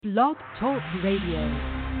Blog Talk Radio.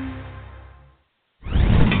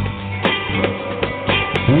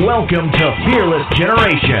 Welcome to Fearless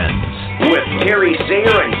Generations with Terry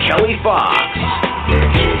Sayer and Kelly Fox.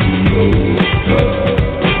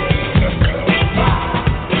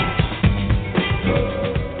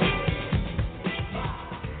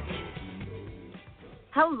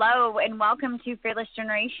 Hello and welcome to Fearless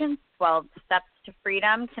Generations, 12 Steps to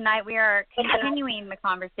Freedom. Tonight we are continuing the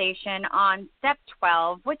conversation on Step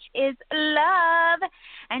 12, which is love.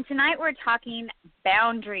 And tonight we're talking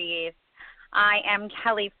boundaries. I am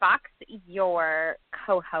Kelly Fox, your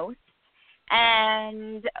co-host,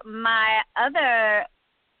 and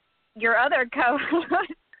your other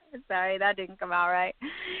co-host, sorry, that didn't come out right,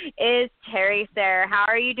 is Terry Sayer. How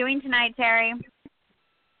are you doing tonight, Terry?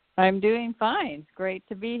 I'm doing fine. It's great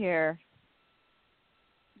to be here.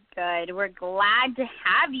 Good. We're glad to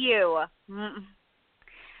have you.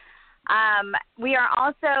 We are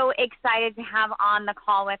also excited to have on the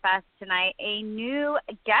call with us tonight a new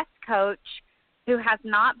guest coach who has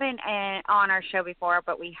not been on our show before,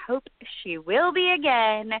 but we hope she will be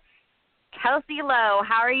again. Kelsey Lowe,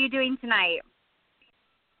 how are you doing tonight?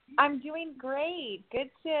 I'm doing great. Good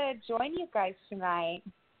to join you guys tonight.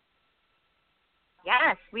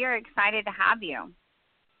 Yes, we are excited to have you.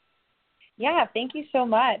 Yeah, thank you so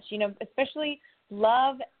much. You know, especially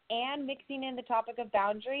love and mixing in the topic of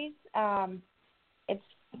boundaries. It's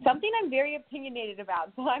something I'm very opinionated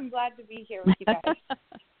about, so I'm glad to be here with you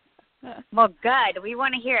guys. Well, good. We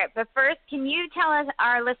want to hear it. But first, can you tell us,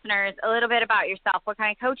 our listeners, a little bit about yourself, what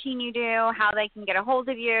kind of coaching you do, how they can get a hold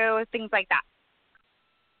of you, things like that?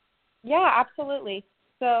 Yeah, absolutely.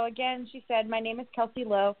 So, again, she said, my name is Kelsey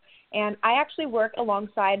Lowe, and I actually work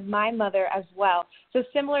alongside my mother as well. So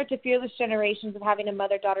similar to Fearless Generations of having a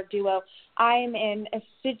mother-daughter duo, I'm in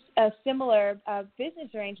a similar business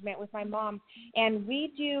arrangement with my mom, and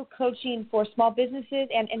we do coaching for small businesses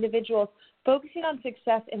and individuals focusing on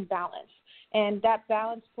success and balance. And that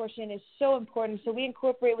balance portion is so important. So we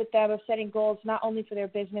incorporate with them of setting goals not only for their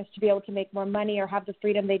business to be able to make more money or have the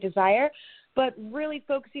freedom they desire, but really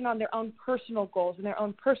focusing on their own personal goals and their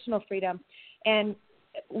own personal freedom and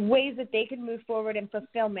ways that they can move forward in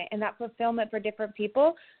fulfillment. And that fulfillment for different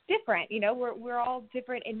people, different. You know, we're all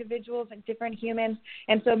different individuals and different humans.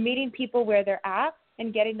 And so meeting people where they're at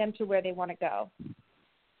and getting them to where they want to go.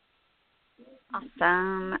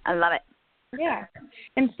 Awesome. I love it. Yeah.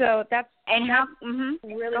 And so that's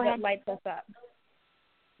really what lights us up.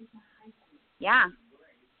 Yeah.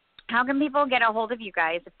 How can people get a hold of you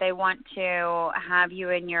guys if they want to have you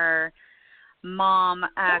and your mom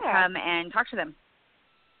come and talk to them?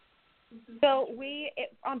 So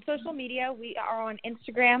on social media, we are on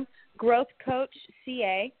Instagram, Growth Coach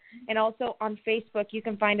CA, and also on Facebook, you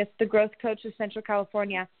can find us, The Growth Coach of Central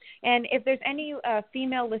California. And if there's any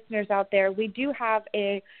female listeners out there, we do have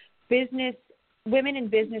a Women in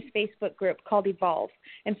Business Facebook group called Evolve.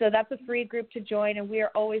 And so that's a free group to join, and we are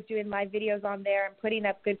always doing live videos on there and putting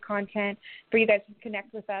up good content for you guys to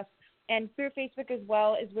connect with us. And through Facebook as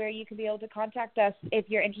well is where you can be able to contact us if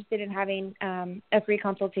you're interested in having a free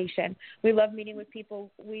consultation. We love meeting with people.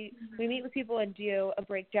 We meet with people and do a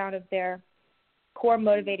breakdown of their core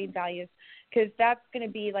motivating values, because that's going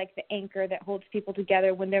to be like the anchor that holds people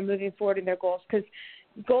together when they're moving forward in their goals. Because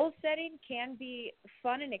goal setting can be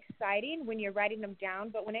fun and exciting when you're writing them down,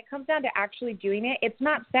 but when it comes down to actually doing it, it's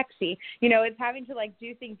not sexy. You know, it's having to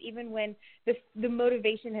do things even when the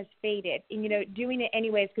motivation has faded, and, doing it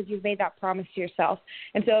anyways because you've made that promise to yourself.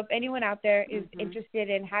 And so if anyone out there is interested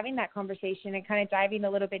in having that conversation and kind of diving a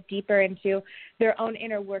little bit deeper into their own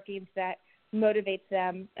inner workings that motivates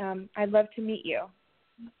them, I'd love to meet you.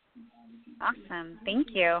 Awesome. Thank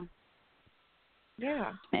you.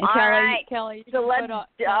 Yeah. And Kelly, so let's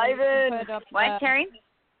dive in. What, Terry?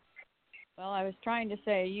 Well, I was trying to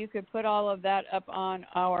say you could put all of that up on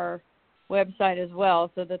our website as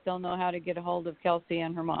well so that they'll know how to get a hold of Kelsey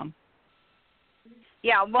and her mom.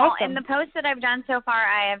 Yeah, well, awesome. In the posts that I've done so far,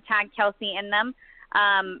 I have tagged Kelsey in them.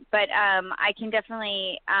 But I can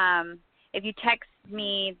definitely, if you text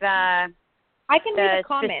me I can leave a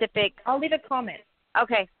comment. I'll leave a comment.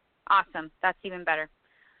 Okay, awesome. That's even better.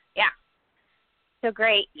 Yeah. So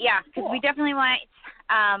great. Yeah, because we definitely want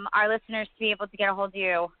our listeners to be able to get a hold of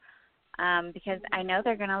you because I know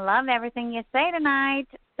they're going to love everything you say tonight.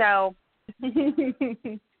 So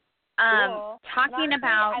talking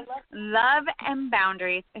about love and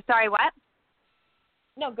boundaries. Sorry, what?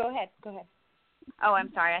 No, go ahead. Oh,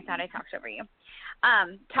 I'm sorry. I thought I talked over you.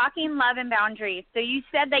 Talking love and boundaries. So you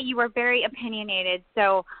said that you were very opinionated.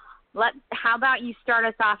 So how about you start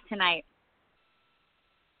us off tonight?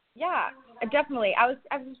 Yeah. definitely. I was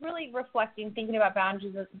really reflecting, thinking about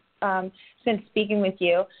boundaries since speaking with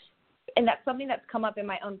you, and that's something that's come up in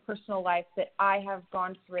my own personal life that I have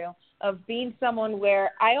gone through, of being someone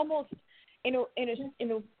where I almost, in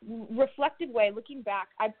a reflective way, looking back,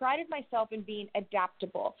 I prided myself in being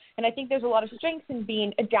adaptable, and I think there's a lot of strength in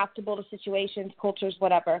being adaptable to situations, cultures,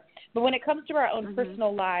 whatever. But when it comes to our own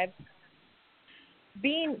personal lives,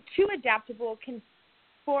 being too adaptable can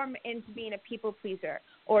form into being a people pleaser,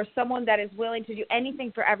 or someone that is willing to do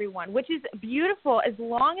anything for everyone, which is beautiful as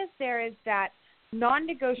long as there is that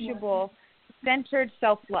non-negotiable centered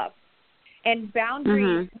self-love. And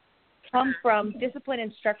boundaries come from discipline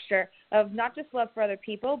and structure of not just love for other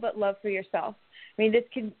people, but love for yourself. I mean,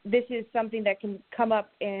 this is something that can come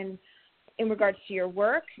up in regards to your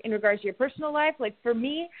work, in regards to your personal life. Like for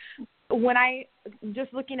me, when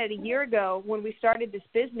just looking at a year ago when we started this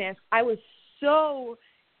business, I was so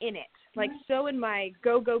in it, like so in my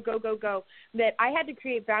go, that I had to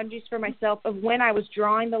create boundaries for myself of when I was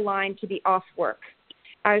drawing the line to be off work.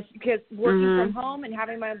 Because working from home and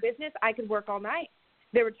having my own business, I could work all night.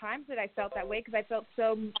 There were times that I felt that way because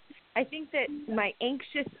I think that my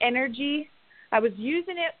anxious energy, I was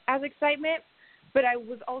using it as excitement, but I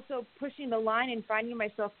was also pushing the line and finding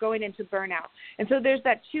myself going into burnout. And so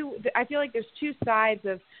I feel like there's two sides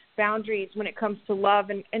of boundaries when it comes to love,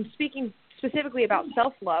 and speaking specifically about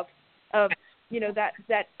self-love, of,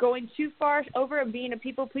 that going too far over and being a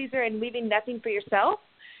people pleaser and leaving nothing for yourself,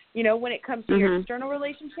 when it comes to your external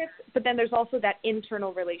relationships, but then there's also that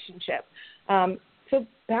internal relationship. So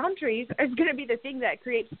boundaries are going to be the thing that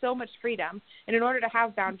creates so much freedom. And in order to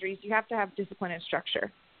have boundaries, you have to have discipline and structure.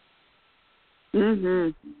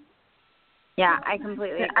 Yeah, I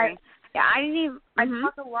completely agree. I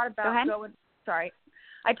talk a lot about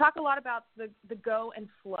I talk a lot about the go and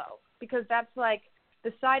flow, because that's like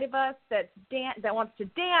the side of us that wants to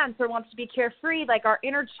dance or wants to be carefree, like our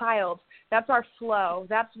inner child. That's our flow.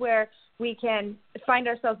 That's where we can find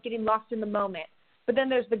ourselves getting lost in the moment. But then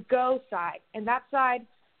there's the go side, and that side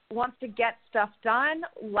wants to get stuff done,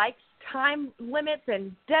 likes time limits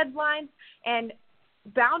and deadlines, and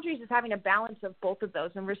boundaries is having a balance of both of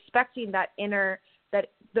those and respecting that inner, that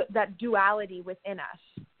duality within us.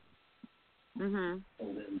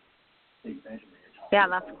 Yeah,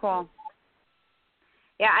 that's cool.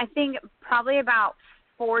 Yeah, I think probably about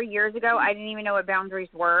 4 years ago, I didn't even know what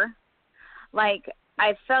boundaries were. Like,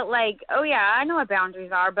 I felt like, oh, yeah, I know what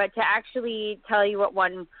boundaries are, but to actually tell you what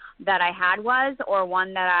one that I had was, or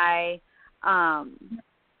one that I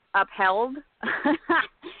upheld,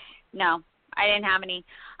 no, I didn't have any.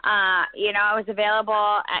 I was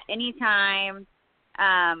available at any time,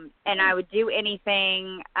 and I would do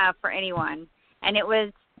anything for anyone. And it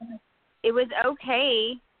was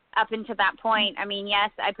okay up until that point. I mean, yes,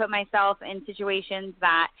 I put myself in situations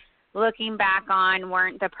that, looking back on,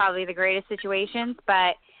 weren't probably the greatest situations,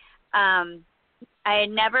 but I had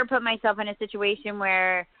never put myself in a situation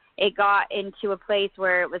where it got into a place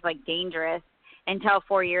where it was like dangerous until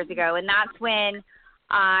 4 years ago. And that's when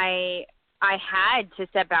I had to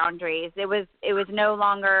set boundaries. It was no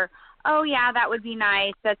longer, oh yeah, that would be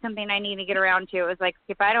nice, that's something I need to get around to. It was like,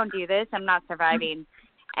 if I don't do this, I'm not surviving.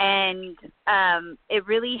 And it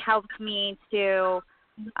really helped me to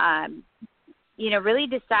really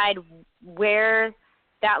decide where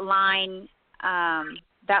that line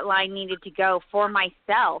needed to go for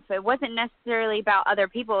myself. It wasn't necessarily about other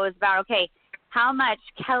people. It was about, okay, how much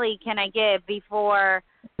Kelly can I give before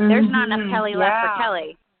there's not enough Kelly left for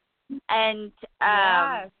Kelly? And,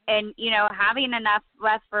 and, having enough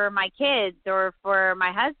left for my kids or for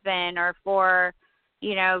my husband or for,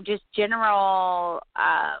 just general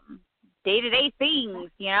day-to-day things,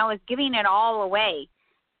 is giving it all away.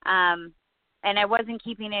 And I wasn't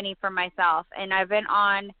keeping any for myself. And I've been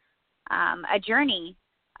on a journey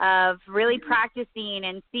of really practicing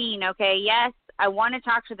and seeing, okay, yes, I want to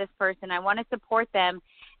talk to this person. I want to support them,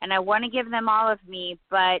 and I want to give them all of me,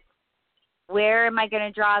 but where am I going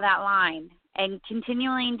to draw that line? And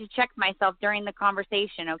continuing to check myself during the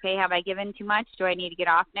conversation, okay, have I given too much? Do I need to get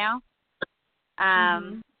off now?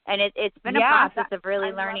 And it's been a process of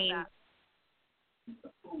really learning.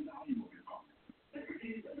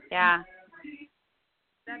 Yeah.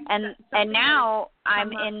 And now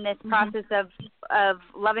I'm in this process of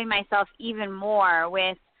loving myself even more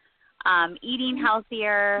with eating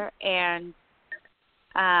healthier and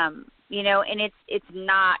and it's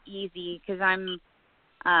not easy because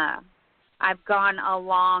I've gone a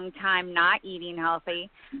long time not eating healthy,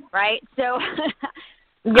 right? So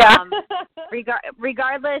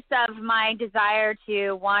regardless of my desire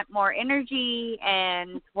to want more energy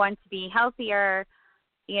and want to be healthier,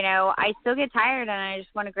 I still get tired and I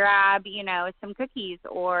just want to grab, some cookies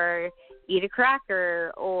or eat a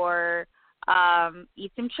cracker or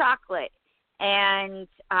eat some chocolate. And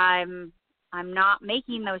I'm not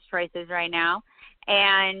making those choices right now.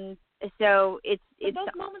 And so it's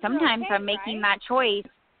sometimes I'm making that choice,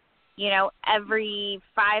 every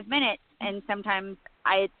 5 minutes, and sometimes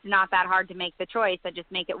it's not that hard to make the choice. I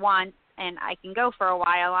just make it once and I can go for a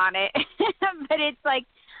while on it. But it's like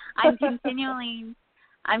I'm continuing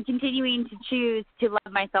to choose to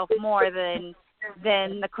love myself more than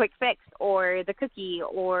the quick fix or the cookie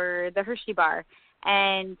or the Hershey bar.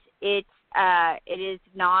 And it's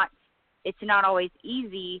not always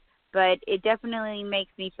easy, but it definitely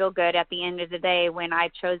makes me feel good at the end of the day when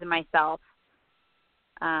I've chosen myself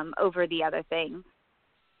over the other things.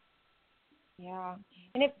 Yeah,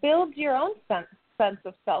 and it builds your own sense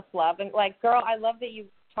of self-love. And, girl, I love that you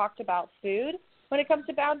talked about food when it comes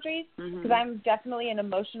to boundaries, because I'm definitely an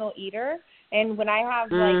emotional eater. And when I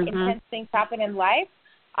have, intense things happen in life,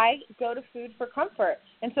 I go to food for comfort.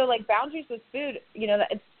 And so, boundaries with food,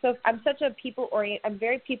 I'm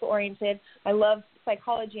very people-oriented. I love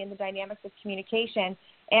psychology and the dynamics of communication.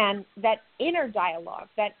 And that inner dialogue,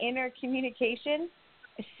 that inner communication,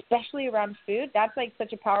 especially around food, that's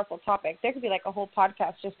such a powerful topic. There could be a whole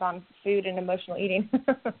podcast just on food and emotional eating.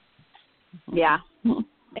 Yeah.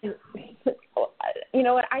 And, you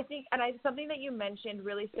know what I think, and something that you mentioned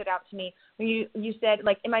really stood out to me when you said,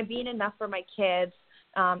 am I being enough for my kids?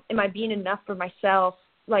 Am I being enough for myself?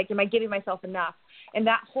 Am I giving myself enough? And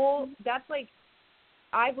that's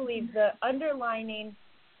I believe the underlining,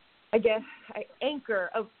 anchor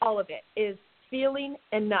of all of it is feeling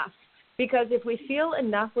enough. Because if we feel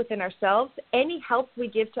enough within ourselves, any help we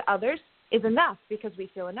give to others is enough because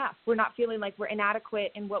we feel enough. We're not feeling like we're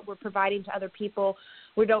inadequate in what we're providing to other people.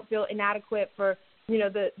 We don't feel inadequate for,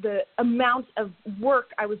 the amount of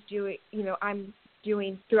work I'm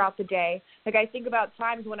doing throughout the day. I think about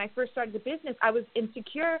times when I first started the business, I was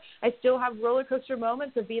insecure. I still have roller coaster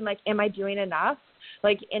moments of being am I doing enough?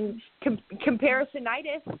 And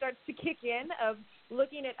comparisonitis starts to kick in of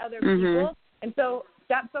looking at other people. And so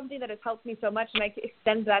that's something that has helped me so much, and I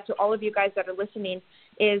extend that to all of you guys that are listening,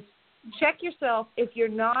 is check yourself if you're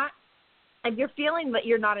feeling that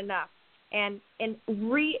you're not enough, and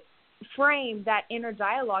reframe that inner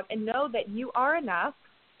dialogue and know that you are enough.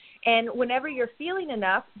 And whenever you're feeling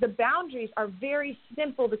enough, the boundaries are very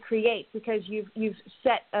simple to create because you've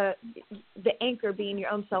set the anchor being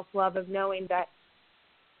your own self-love of knowing that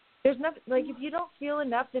there's nothing, if you don't feel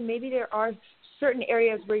enough, then maybe there are certain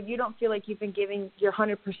areas where you don't feel like you've been giving your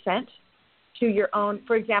 100% to your own,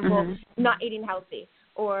 for example, not eating healthy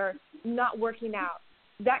or not working out.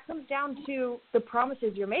 That comes down to the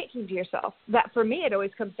promises you're making to yourself. That, for me, it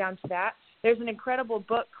always comes down to that. There's an incredible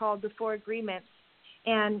book called The 4 Agreements,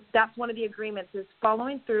 and that's one of the agreements is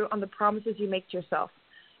following through on the promises you make to yourself.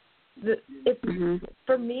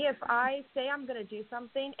 For me, if I say I'm going to do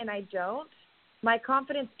something and I don't, my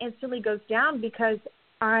confidence instantly goes down because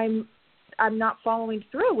I'm not following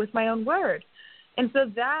through with my own word. And so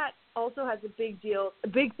that also has a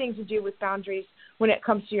big thing to do with boundaries when it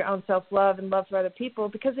comes to your own self-love and love for other people.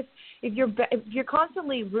 Because if you're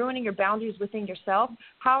constantly ruining your boundaries within yourself,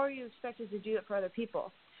 how are you expected to do it for other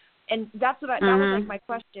people? And that's what that was my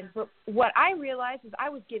question. But what I realized is I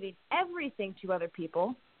was giving everything to other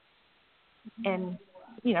people and,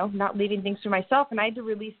 not leaving things for myself. And I had to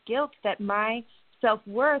release guilt that my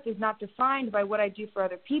self-worth is not defined by what I do for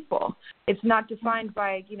other people. It's not defined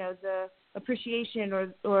by, the appreciation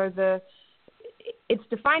or it's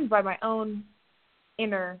defined by my own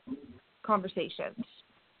inner conversations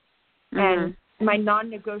and my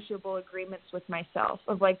non-negotiable agreements with myself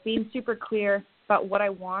of being super clear about what I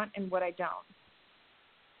want and what I don't.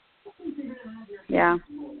 Yeah.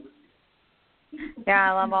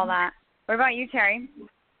 Yeah, I love all that. What about you, Terry?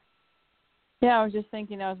 Yeah, I was just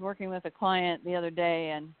thinking, I was working with a client the other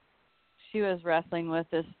day, and she was wrestling with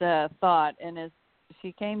this thought, and as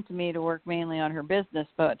she came to me to work mainly on her business,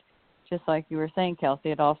 but just like you were saying,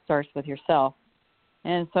 Kelsey, it all starts with yourself.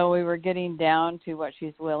 And so we were getting down to what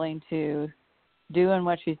she's willing to do and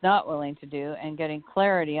what she's not willing to do and getting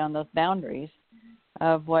clarity on those boundaries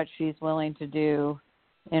of what she's willing to do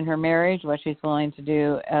in her marriage, what she's willing to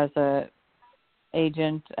do as a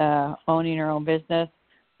agent owning her own business,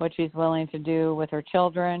 what she's willing to do with her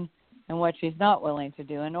children, and what she's not willing to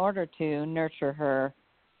do in order to nurture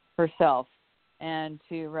herself and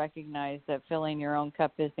to recognize that filling your own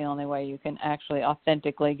cup is the only way you can actually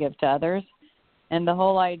authentically give to others. And the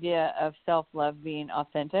whole idea of self-love being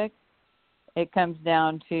authentic, it comes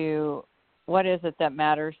down to what is it that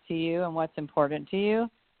matters to you and what's important to you,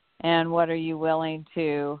 and what are you willing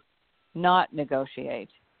to not negotiate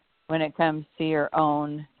when it comes to your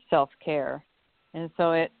own self-care. And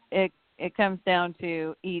so it comes down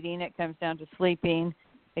to eating, it comes down to sleeping,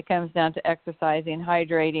 it comes down to exercising,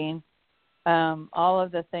 hydrating, all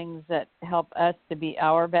of the things that help us to be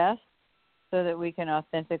our best so that we can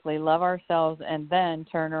authentically love ourselves and then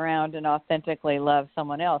turn around and authentically love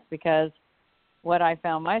someone else. Because what I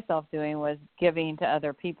found myself doing was giving to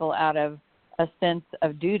other people out of a sense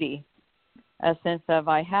of duty, a sense of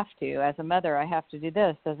I have to. As a mother, I have to do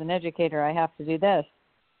this. As an educator, I have to do this.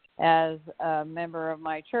 As a member of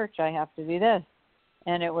my church, I have to do this.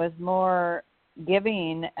 And it was more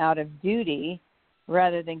giving out of duty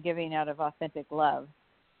rather than giving out of authentic love.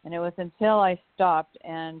 And it was until I stopped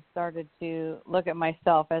and started to look at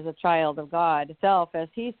myself as a child of God, self as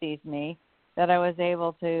He sees me, that I was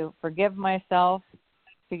able to forgive myself,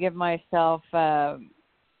 to give myself, a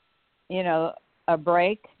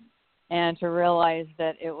break, and to realize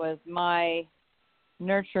that it was my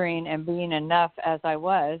nurturing and being enough as I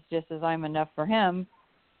was, just as I'm enough for Him,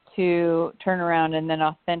 to turn around and then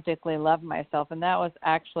authentically love myself. And that was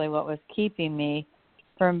actually what was keeping me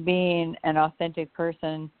from being an authentic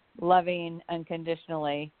person, loving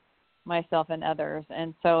unconditionally myself and others.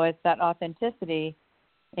 And so it's that authenticity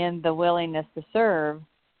in the willingness to serve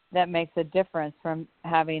that makes a difference from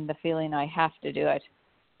having the feeling I have to do it,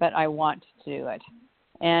 but I want to do it.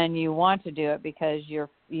 And you want to do it because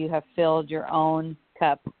you have filled your own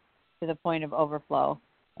cup to the point of overflow.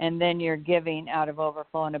 And then you're giving out of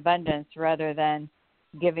overflow and abundance rather than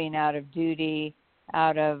giving out of duty,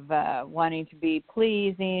 out of wanting to be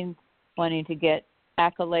pleasing, wanting to get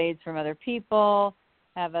accolades from other people,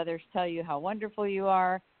 have others tell you how wonderful you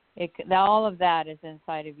are. All of that is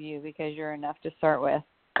inside of you because you're enough to start with.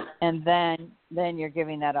 And then you're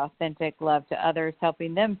giving that authentic love to others,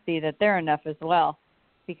 helping them see that they're enough as well,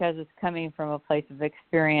 because it's coming from a place of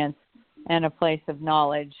experience and a place of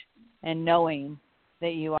knowledge and knowing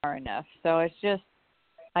that you are enough. So it's just,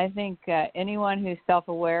 I think anyone who's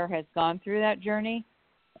self-aware has gone through that journey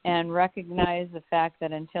and recognized the fact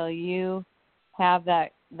that until you have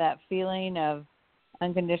that feeling of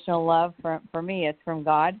unconditional love, for me, it's from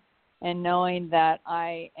God, and knowing that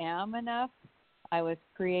I am enough, I was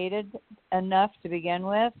created enough to begin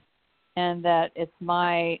with, and that it's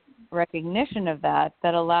my recognition of that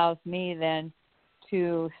allows me then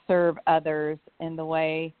to serve others in the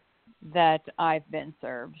way that I've been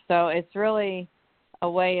served. So it's really a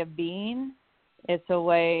way of being. It's a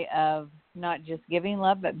way of not just giving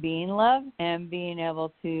love, but being love, and being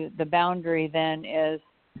able to, the boundary then is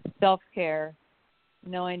self-care,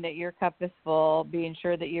 knowing that your cup is full, being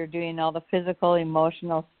sure that you're doing all the physical,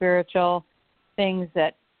 emotional, spiritual things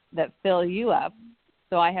that fill you up.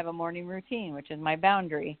 So I have a morning routine, which is my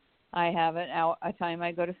boundary. I have a time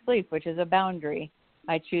I go to sleep, which is a boundary.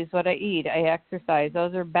 I choose what I eat. I exercise.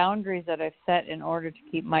 Those are boundaries that I've set in order to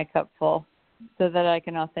keep my cup full so that I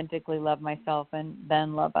can authentically love myself and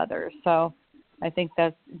then love others. So I think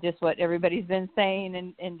that's just what everybody's been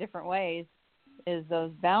saying in different ways, is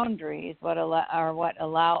those boundaries what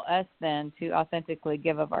allow us then to authentically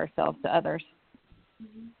give of ourselves to others.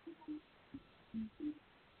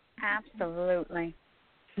 Absolutely.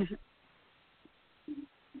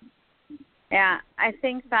 Yeah, I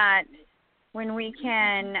think that when we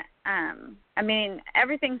can,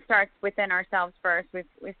 everything starts within ourselves first.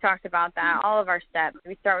 We've talked about that, all of our steps.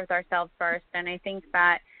 We start with ourselves first, and I think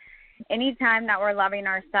that anytime that we're loving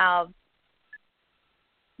ourselves,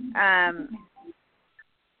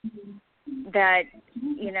 that,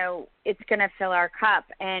 it's going to fill our cup.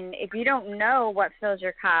 And if you don't know what fills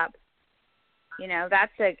your cup,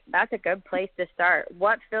 that's a good place to start.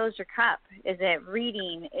 What fills your cup? Is it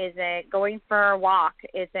reading? Is it going for a walk?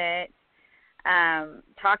 Is it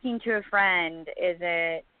talking to a friend?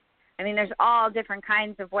 There's all different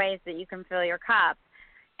kinds of ways that you can fill your cup.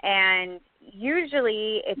 And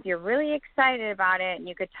usually if you're really excited about it and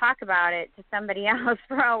you could talk about it to somebody else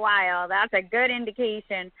for a while, that's a good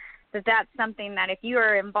indication that that's something that if you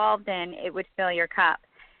are involved in, it would fill your cup.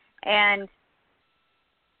 And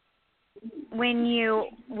when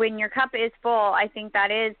your cup is full, I think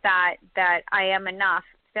that is that I am enough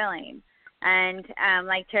filling. And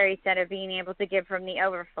like Terry said, of being able to give from the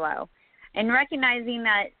overflow and recognizing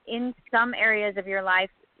that in some areas of your life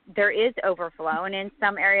there is overflow, and in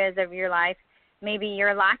some areas of your life maybe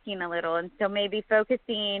you're lacking a little. And so maybe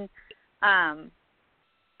focusing on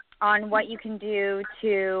what you can do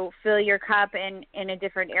to fill your cup in a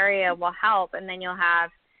different area will help, and then you'll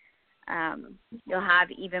have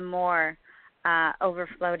even more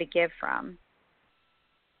overflow to give from.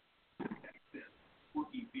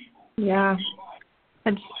 Yeah.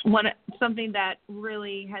 That's something that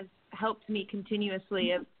really has helped me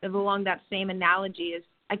continuously of along that same analogy is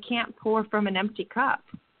I can't pour from an empty cup.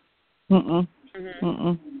 Mm-mm. Mm-hmm.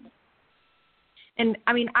 Mm-mm. And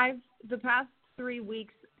I mean, the past 3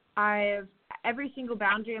 weeks, every single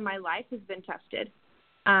boundary in my life has been tested.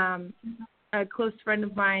 A close friend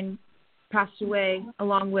of mine passed away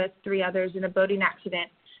along with 3 others in a boating accident.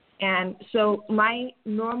 And so my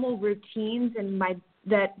normal routines and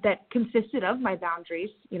that consisted of my boundaries,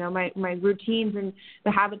 my routines and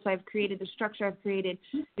the habits I've created, the structure I've created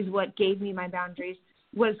is what gave me my boundaries,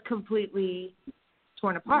 was completely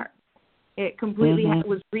torn apart. It completely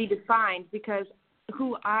was redefined because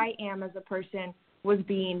who I am as a person was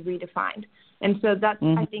being redefined. And so that's,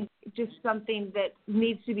 I think, just something that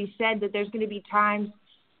needs to be said, that there's going to be times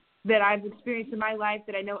that I've experienced in my life,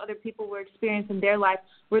 that I know other people will experience in their life,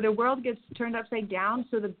 where the world gets turned upside down,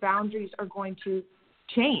 so the boundaries are going to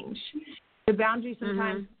change. The boundaries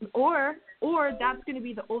sometimes, or that's going to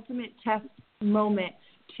be the ultimate test moment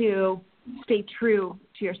to stay true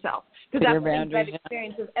to yourself. Because that's what I've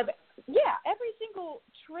experienced. Every single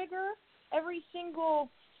trigger, every single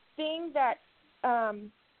thing that,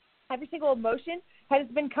 every single emotion has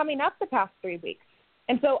been coming up the past 3 weeks.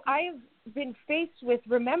 And so I have been faced with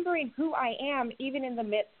remembering who I am even in the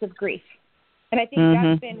midst of grief. And I think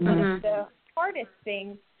that's been one of the hardest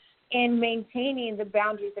things in maintaining the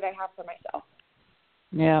boundaries that I have for myself.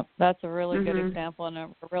 Yeah, that's a really good example, and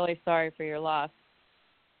I'm really sorry for your loss.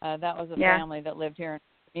 That was a family that lived here in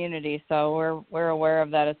the community, so we're aware of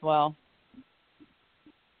that as well.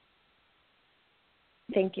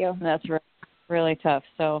 Thank you. And that's really tough.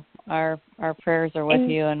 So our prayers are with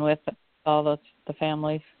you and with all the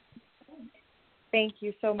families. Thank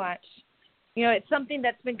you so much. It's something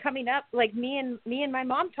that's been coming up. Like me and my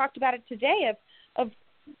mom talked about it today. Of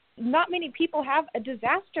not many people have a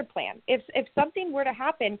disaster plan. If something were to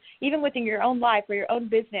happen, even within your own life or your own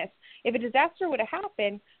business, if a disaster were to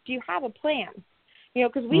happen, do you have a plan?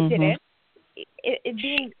 Because we didn't. It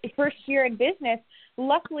being first year in business,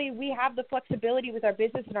 luckily we have the flexibility with our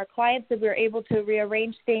business and our clients that we're able to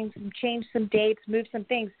rearrange things and change some dates, move some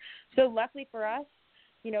things. So luckily for us,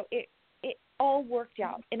 it all worked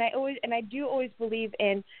out. And I do always believe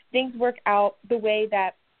in things work out the way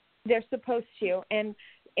that they're supposed to. And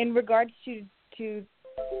in regards to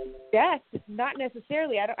death, not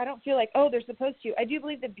necessarily. I don't feel like, they're supposed to. I do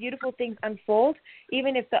believe that beautiful things unfold,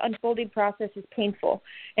 even if the unfolding process is painful.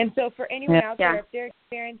 And so for anyone out there, if they're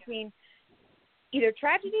experiencing either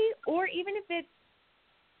tragedy or even if it's,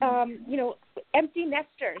 empty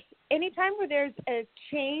nesters, anytime where there's a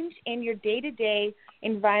change in your day-to-day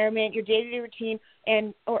environment, your day-to-day routine,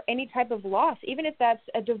 or any type of loss, even if that's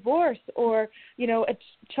a divorce or, a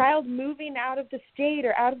child moving out of the state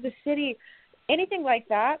or out of the city, anything like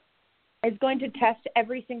that is going to test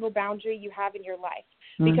every single boundary you have in your life.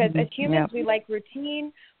 Because as humans, we like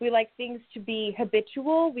routine. We like things to be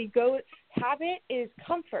habitual. Habit is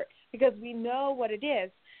comfort because we know what it is.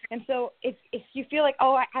 And so if you feel like,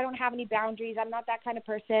 I don't have any boundaries, I'm not that kind of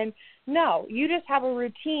person. No, you just have a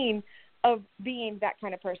routine of being that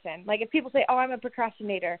kind of person. Like if people say, I'm a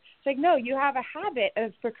procrastinator, it's like, no, you have a habit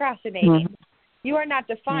of procrastinating. You are not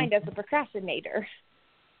defined as a procrastinator.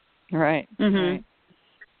 Right. Right.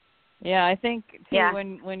 Yeah, I think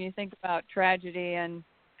too when you think about tragedy and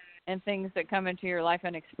things that come into your life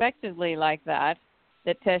unexpectedly like that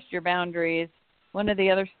test your boundaries, one of the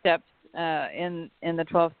other steps in the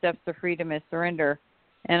 12 steps to freedom is surrender.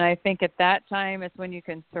 And I think at that time it's when you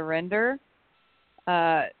can surrender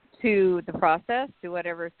to the process, to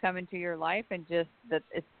whatever is coming to your life, and just that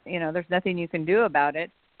it's, there's nothing you can do about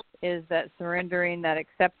it, is that surrendering, that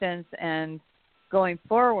acceptance, and going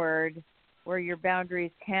forward where your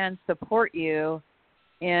boundaries can support you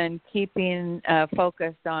in keeping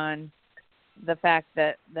focused on the fact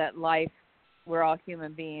that life, we're all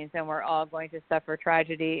human beings and we're all going to suffer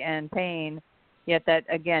tragedy and pain, yet that,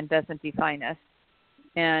 again, doesn't define us.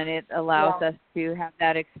 And it allows us to have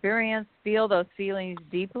that experience, feel those feelings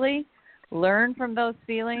deeply, learn from those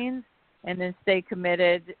feelings, and then stay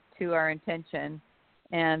committed to our intention.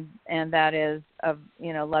 And that is of,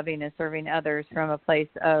 loving and serving others from a place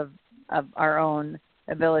of our own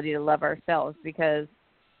ability to love ourselves. Because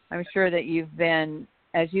I'm sure that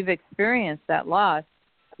as you've experienced that loss,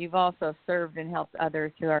 you've also served and helped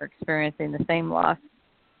others who are experiencing the same loss,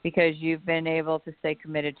 because you've been able to stay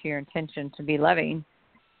committed to your intention to be loving.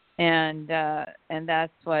 And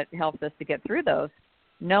that's what helps us to get through those,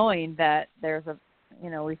 knowing that there's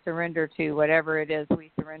we surrender to whatever it is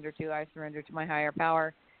we surrender to. I surrender to my higher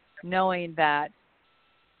power, knowing that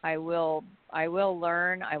I will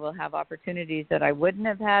learn. I will have opportunities that I wouldn't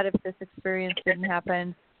have had if this experience didn't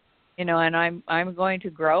happen. And I'm going to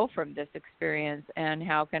grow from this experience, and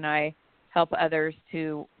how can I help others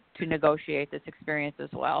to negotiate this experience as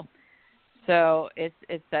well. So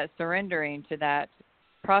it's that surrendering to that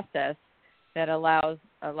process that allows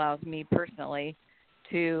me personally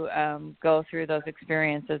to go through those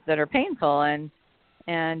experiences that are painful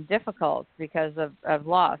and difficult because of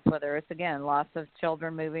loss, whether it's, again, loss of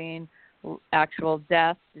children moving, actual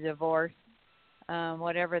death, divorce,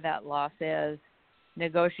 whatever that loss is.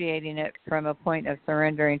 Negotiating it from a point of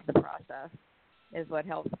surrendering to the process is what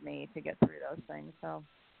helps me to get through those things. So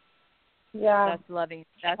that's loving.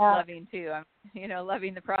 That's loving too. I'm,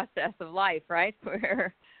 loving the process of life, right?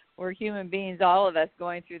 We're human beings, all of us,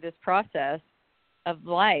 going through this process of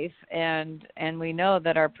life, and we know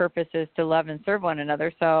that our purpose is to love and serve one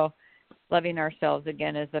another. So loving ourselves,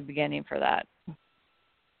 again, is the beginning for that.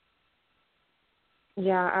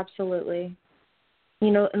 Yeah, absolutely.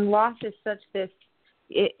 And loss is such this.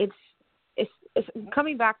 It's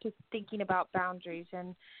coming back to thinking about boundaries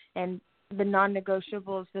and the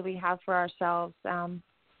non-negotiables that we have for ourselves.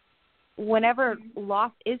 Whenever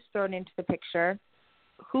loss is thrown into the picture,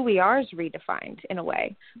 who we are is redefined in a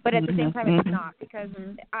way. But at the same time, it's not, because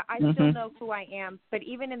I still know who I am. But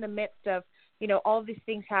even in the midst of, all of these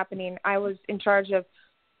things happening,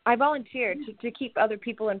 I volunteered to keep other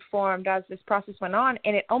people informed as this process went on,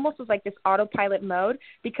 and it almost was like this autopilot mode.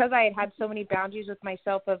 Because I had so many boundaries with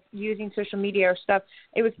myself of using social media or stuff,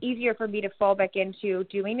 it was easier for me to fall back into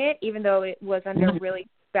doing it, even though it was under really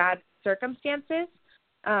bad circumstances.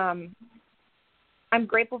 I'm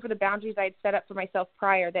grateful for the boundaries I had set up for myself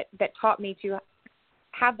prior that taught me to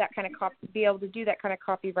have that kind of be able to do that kind of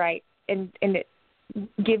copyright and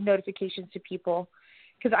give notifications to people.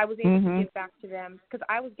 Because I was able to give back to them, because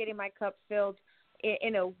I was getting my cup filled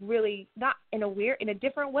in a really, not in a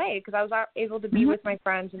different way, because I was able to be with my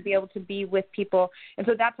friends and be able to be with people. And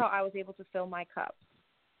so that's how I was able to fill my cup.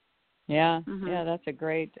 Yeah, that's a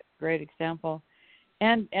great example.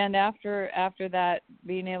 And after that,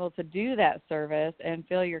 being able to do that service and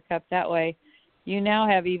fill your cup that way, you now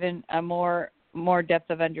have even a more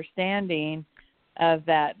depth of understanding of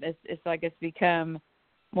that. It's like it's become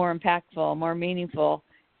more impactful, more meaningful.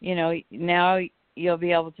 Now you'll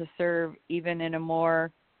be able to serve even in a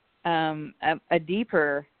more, a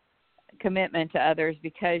deeper commitment to others,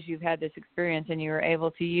 because you've had this experience and you were able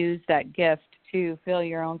to use that gift to fill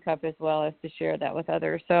your own cup as well as to share that with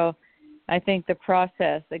others. So I think the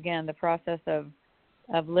process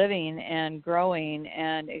of living and growing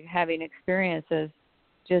and having experiences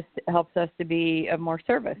just helps us to be of more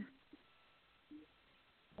service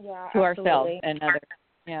to absolutely. ourselves and others.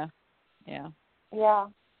 Yeah.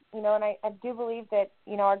 And I do believe that,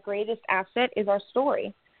 our greatest asset is our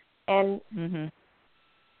story. And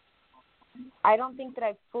I don't think that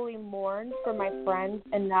I've fully mourned for my friends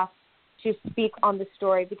enough to speak on the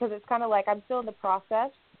story, because it's kind of like I'm still in the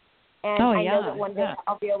process. And I know that one day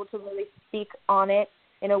I'll be able to really speak on it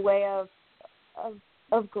in a way of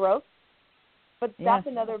growth. But that's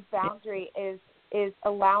another boundary, is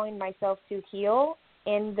allowing myself to heal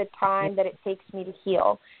in the time that it takes me to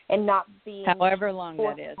heal, and not being however long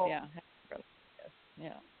forceful. that is.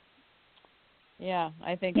 Yeah.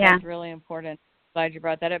 I think that's really important. Glad you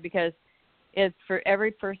brought that up, because it's for every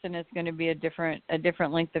person. It's going to be a different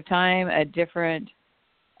length of time, a different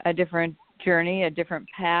journey, a different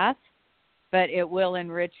path, but it will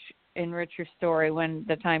enrich your story when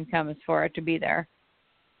the time comes for it to be there.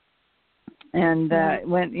 And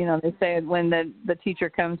when they say when the teacher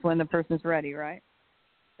comes when the person's ready, right?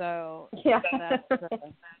 So that's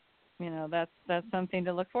something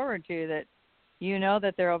to look forward to, that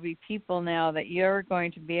that there will be people now that you're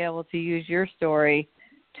going to be able to use your story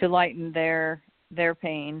to lighten their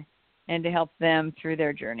pain and to help them through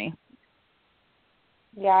their journey.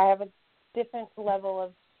 Yeah, I have a different level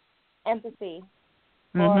of empathy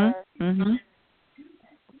for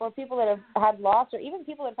people that have had loss, or even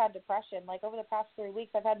people that have had depression. Like over the past 3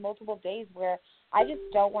 weeks, I've had multiple days where I just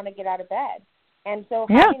don't want to get out of bed. And so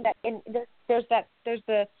having that, and there's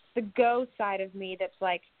the go side of me that's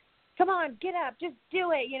like, come on, get up, just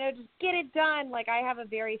do it, just get it done. Like, I have a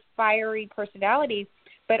very fiery personality,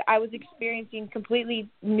 but I was experiencing completely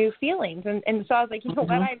new feelings. And so I was like, what?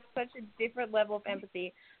 I have such a different level of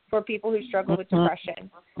empathy for people who struggle with depression.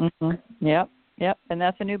 Yep. And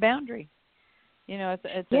that's a new boundary.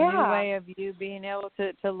 It's a new way of you being able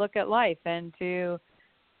to look at life and to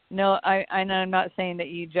know. I'm not saying that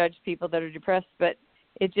you judge people that are depressed, but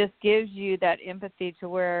it just gives you that empathy to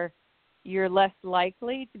where you're less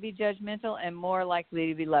likely to be judgmental and more likely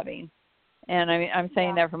to be loving. And I'm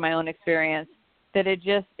saying that from my own experience, that it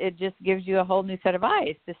just gives you a whole new set of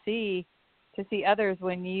eyes to see others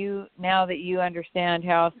now that you understand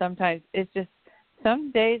how sometimes it's just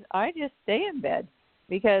some days I just stay in bed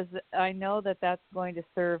because I know that that's going to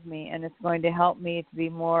serve me and it's going to help me to be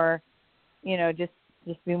more, just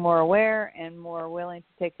be more aware and more willing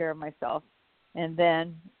to take care of myself. And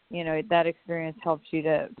then, that experience helps you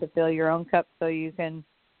to fill your own cup so you can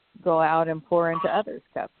go out and pour into others'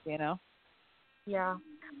 cups, Yeah.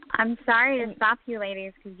 I'm sorry to stop you,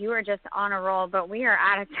 ladies, because you are just on a roll, but we are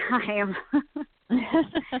out of time.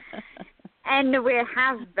 And we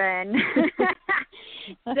have been.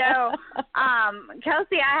 So,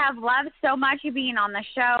 Kelsey, I have loved so much you being on the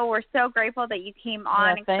show. We're so grateful that you came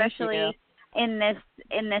on, especially in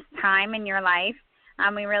this time in your life.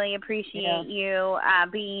 We really appreciate you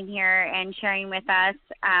being here and sharing with us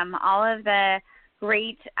all of the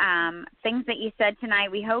great things that you said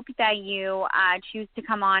tonight. We hope that you choose to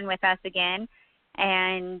come on with us again,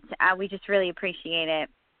 and we just really appreciate it.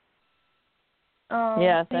 Oh,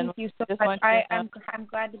 yes, thank you so much. I'm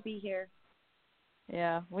glad to be here.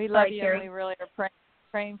 Yeah, we love you, Sherry. and we really are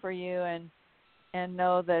praying for you, and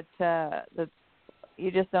know that that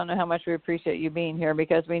you just don't know how much we appreciate you being here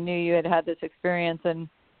because we knew you had this experience,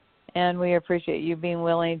 and we appreciate you being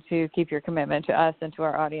willing to keep your commitment to us and to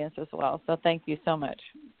our audience as well. So thank you so much.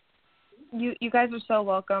 You guys are so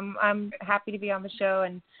welcome. I'm happy to be on the show,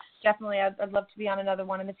 and definitely I'd love to be on another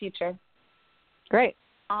one in the future. Great.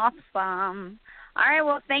 Awesome. All right,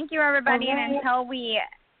 well, thank you, everybody, and until we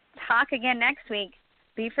talk again next week,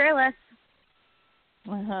 be fearless.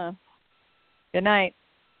 Good night.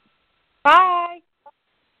 Bye.